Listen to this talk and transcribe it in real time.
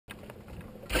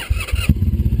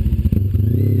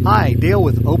Hi, Dale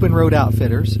with Open Road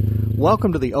Outfitters.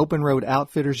 Welcome to the Open Road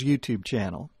Outfitters YouTube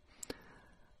channel.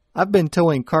 I've been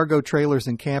towing cargo trailers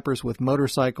and campers with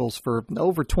motorcycles for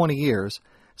over 20 years,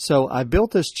 so I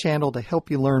built this channel to help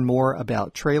you learn more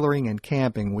about trailering and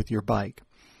camping with your bike.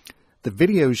 The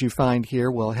videos you find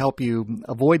here will help you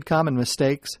avoid common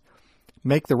mistakes,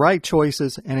 make the right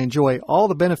choices, and enjoy all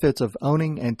the benefits of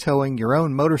owning and towing your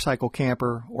own motorcycle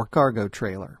camper or cargo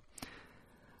trailer.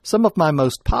 Some of my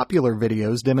most popular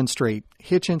videos demonstrate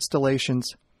hitch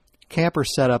installations, camper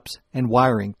setups, and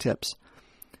wiring tips.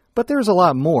 But there's a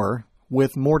lot more,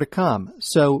 with more to come,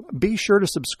 so be sure to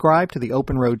subscribe to the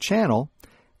Open Road channel,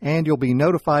 and you'll be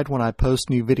notified when I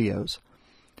post new videos.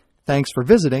 Thanks for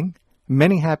visiting.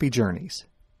 Many happy journeys.